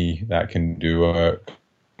company that can do a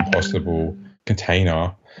compostable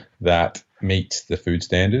container that meets the food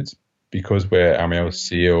standards, because our mail is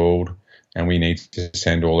sealed and we need to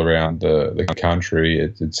send all around the country.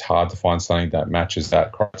 It's hard to find something that matches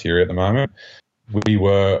that criteria at the moment. We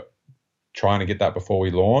were trying to get that before we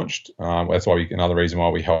launched. That's why another reason why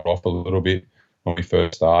we held off a little bit when we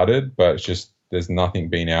first started, but it's just there's nothing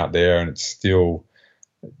been out there, and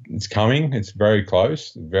it's coming. It's very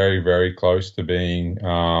close, very, very close to being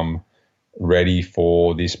ready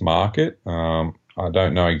for this market. I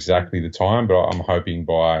don't know exactly the time, but I'm hoping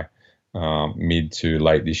by mid to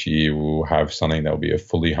late this year we'll have something that will be a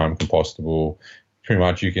fully home compostable. Pretty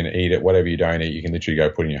much you can eat it, whatever you don't eat, you can literally go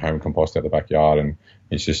put in your home compost at the backyard and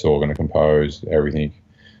it's just all going to compose everything.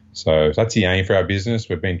 So that's the aim for our business.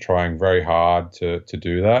 We've been trying very hard to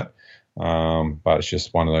do that. But it's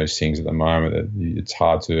just one of those things at the moment that it's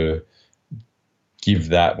hard to give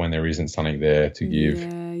that when there isn't something there to give.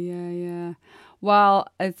 Yeah. Well,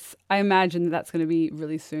 I imagine that's going to be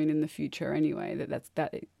really soon in the future anyway,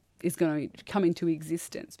 that is going to come into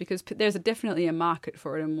existence, because there's definitely a market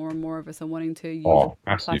for it and more of us are wanting to use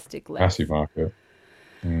plastic less. Massive market.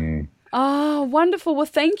 Oh, wonderful. Well,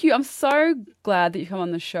 thank you. I'm so glad that you come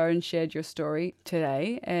on the show and shared your story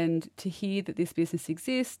today, and to hear that this business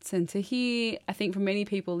exists, and to hear, I think for many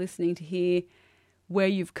people listening, to hear where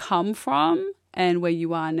you've come from and where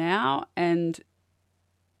you are now. And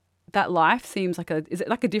that life seems is it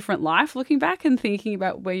like a different life looking back and thinking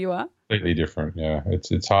about where you are? Completely different, yeah.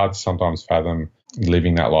 It's hard to sometimes fathom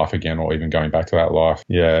living that life again or even going back to that life.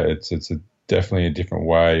 Yeah, it's definitely a different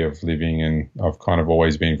way of living, and I've kind of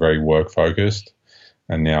always been very work focused,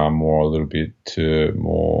 and now I'm more a little bit to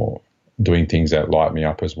more doing things that light me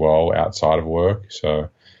up as well outside of work. So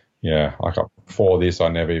yeah, like before this I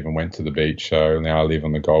never even went to the beach, so now I live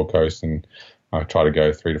on the Gold Coast and I try to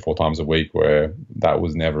go 3 to 4 times a week, where that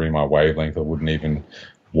was never in my wavelength. I wouldn't even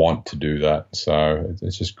want to do that. So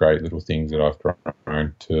it's just great little things that I've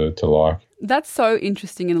grown to like. That's so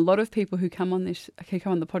interesting. And a lot of people who come on the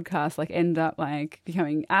podcast end up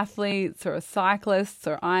becoming athletes or cyclists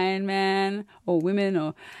or Ironman or women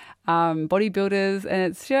or bodybuilders. And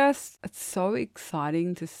it's so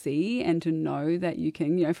exciting to see and to know that you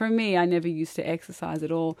can, for me, I never used to exercise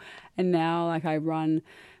at all. And now I run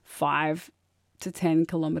 5 to 10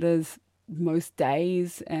 kilometers most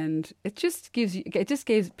days, and it just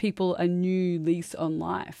gives people a new lease on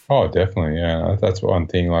life. Oh, definitely. Yeah. That's one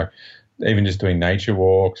thing. Even just doing nature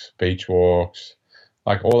walks, beach walks,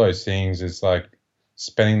 all those things, is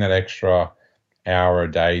spending that extra hour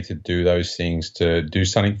a day to do those things, to do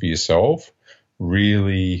something for yourself,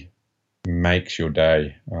 really makes your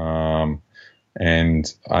day.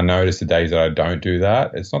 And I notice the days that I don't do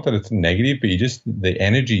that, it's not that it's negative, but the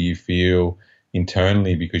energy you feel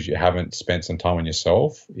internally because you haven't spent some time on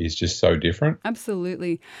yourself is just so different.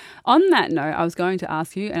 Absolutely. On that note, I was going to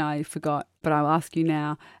ask you, and I forgot, but I'll ask you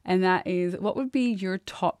now, and that is, what would be your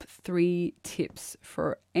top 3 tips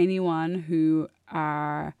for anyone who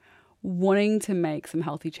are wanting to make some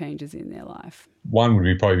healthy changes in their life? One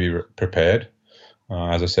would probably be prepared.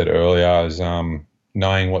 As I said earlier, is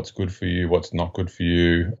knowing what's good for you, what's not good for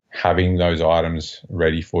you, having those items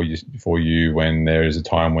ready for you when there is a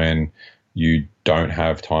time when you don't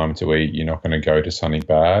have time to eat, you're not going to go to something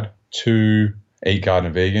bad. 2, eat garden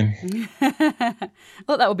and vegan. I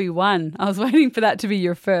thought that would be 1. I was waiting for that to be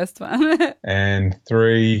your first one. And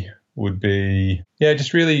 3 would be,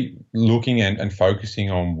 just really looking and focusing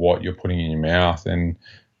on what you're putting in your mouth,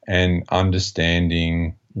 and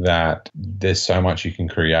understanding that there's so much you can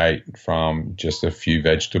create from just a few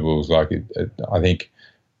vegetables. I think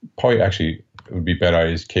probably actually it would be better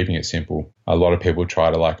is keeping it simple. A lot of people try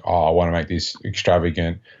to I want to make this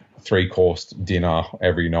extravagant 3-course dinner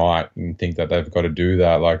every night and think that they've got to do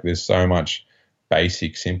that. There's so much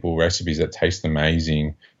basic, simple recipes that taste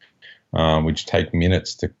amazing, which take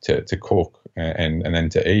minutes to cook and then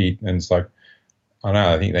to eat. And it's I don't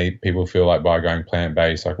know, I think people feel by going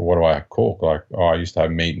plant-based, what do I cook? I used to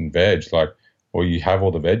have meat and veg. Well, you have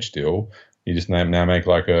all the veg still. You just now make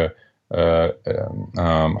a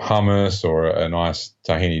hummus or a nice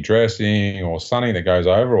tahini dressing or something that goes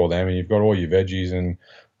over all them, and you've got all your veggies and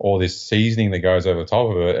all this seasoning that goes over the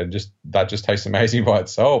top of it, and that just tastes amazing by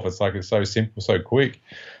itself. It's it's so simple, so quick.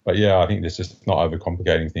 But yeah, I think it's just not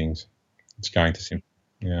overcomplicating things. It's going to simple.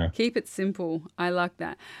 Yeah. Keep it simple. I like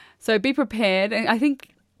that. So be prepared. And I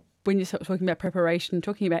think when you're talking about preparation,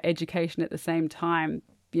 talking about education at the same time,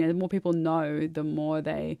 the more people know, the more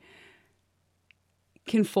they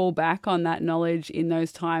can fall back on that knowledge in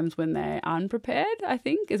those times when they're unprepared, I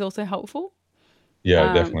think is also helpful.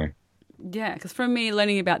 Yeah, definitely. Yeah, because for me,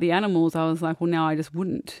 learning about the animals, I was well, now I just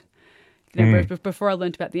wouldn't. Before I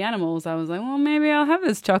learned about the animals, I was well, maybe I'll have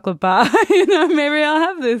this chocolate bar. Maybe I'll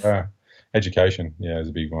have this. Education, is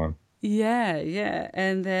a big one. Yeah.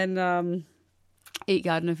 And then eat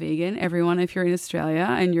garden or vegan. Everyone, if you're in Australia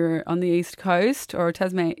and you're on the East Coast or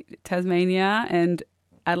Tasmania and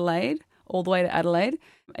Adelaide, all the way to Adelaide.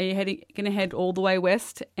 Are you going to head all the way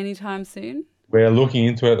west anytime soon? We're looking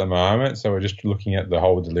into it at the moment. So we're just looking at the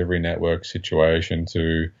whole delivery network situation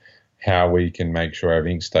to how we can make sure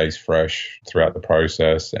everything stays fresh throughout the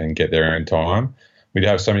process and get there in time. We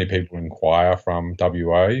have so many people inquire from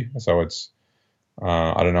WA, so it's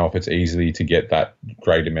I don't know if it's easy to get that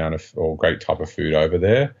great amount of or great type of food over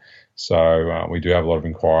there. So we do have a lot of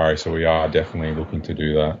inquiry, so we are definitely looking to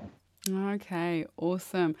do that. Okay,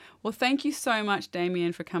 awesome. Well, thank you so much,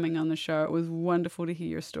 Damien, for coming on the show. It was wonderful to hear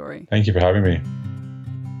your story. Thank you for having me.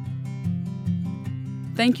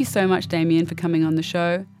 Thank you so much, Damien, for coming on the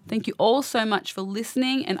show. Thank you all so much for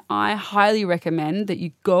listening, and I highly recommend that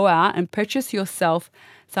you go out and purchase yourself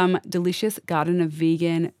some delicious Gardener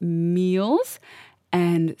vegan meals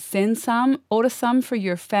and order some for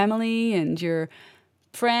your family and your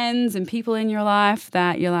friends and people in your life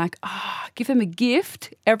that you're like, give them a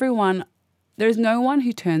gift. There's no one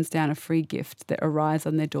who turns down a free gift that arrives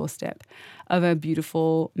on their doorstep of a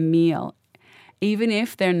beautiful meal. Even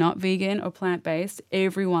if they're not vegan or plant-based,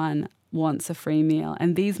 everyone wants a free meal.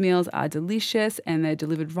 And these meals are delicious and they're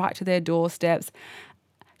delivered right to their doorsteps.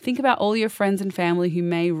 Think about all your friends and family who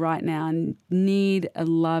may right now need a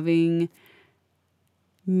loving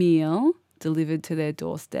meal delivered to their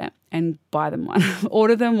doorstep, and buy them one.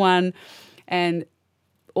 Order them one and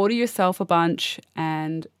order yourself a bunch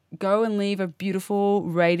and go and leave a beautiful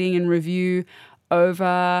rating and review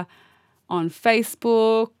over on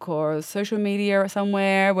Facebook or social media or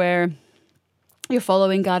somewhere where you're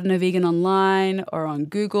following Gardener Vegan online, or on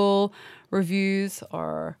Google reviews,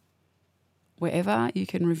 or wherever you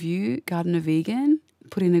can review Gardener Vegan.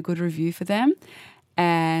 Put in a good review for them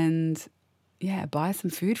and buy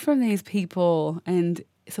some food from these people and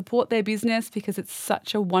support their business, because it's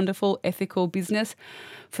such a wonderful, ethical business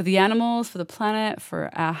for the animals, for the planet,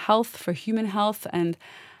 for our health, for human health. And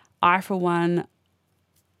I, for one,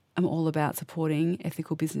 am all about supporting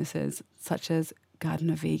ethical businesses such as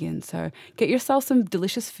Gardener Vegan. So get yourself some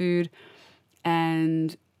delicious food,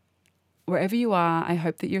 and wherever you are, I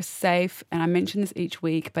hope that you're safe. And I mention this each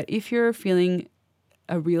week, but if you're feeling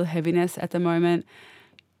a real heaviness at the moment,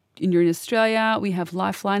 and you're in Australia, we have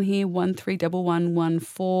Lifeline here,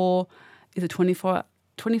 131114 is a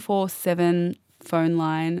 24/7 phone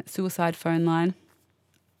line, suicide phone line,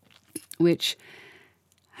 which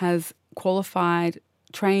has qualified,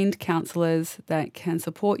 trained counsellors that can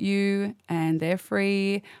support you, and they're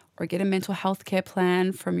free. Or get a mental health care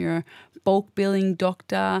plan from your bulk billing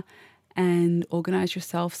doctor and organise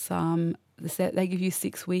yourself they give you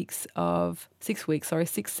 6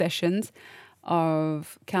 sessions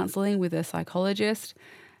of counselling with a psychologist.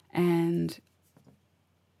 And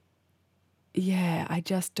I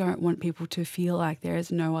just don't want people to feel like there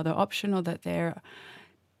is no other option or that they're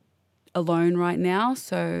alone right now.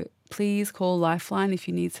 So please call Lifeline if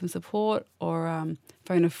you need some support, or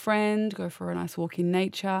phone a friend, go for a nice walk in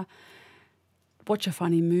nature, watch a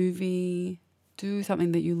funny movie, do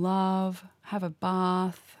something that you love, have a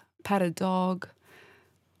bath, pat a dog,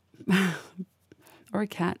 or a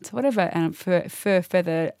cat, whatever fur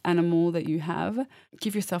feather animal that you have.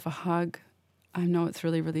 Give yourself a hug. I know it's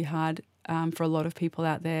really, really hard for a lot of people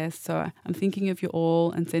out there. So I'm thinking of you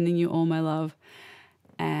all and sending you all my love.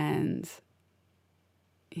 And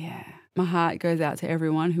my heart goes out to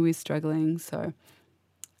everyone who is struggling. So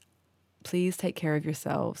please take care of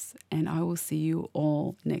yourselves, and I will see you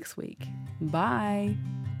all next week. Bye.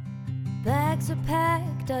 Bags are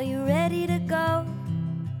packed, are you ready to go?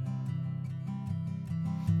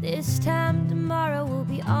 This time tomorrow we'll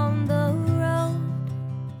be on the road,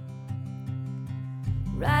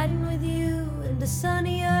 riding with you into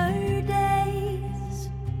sunnier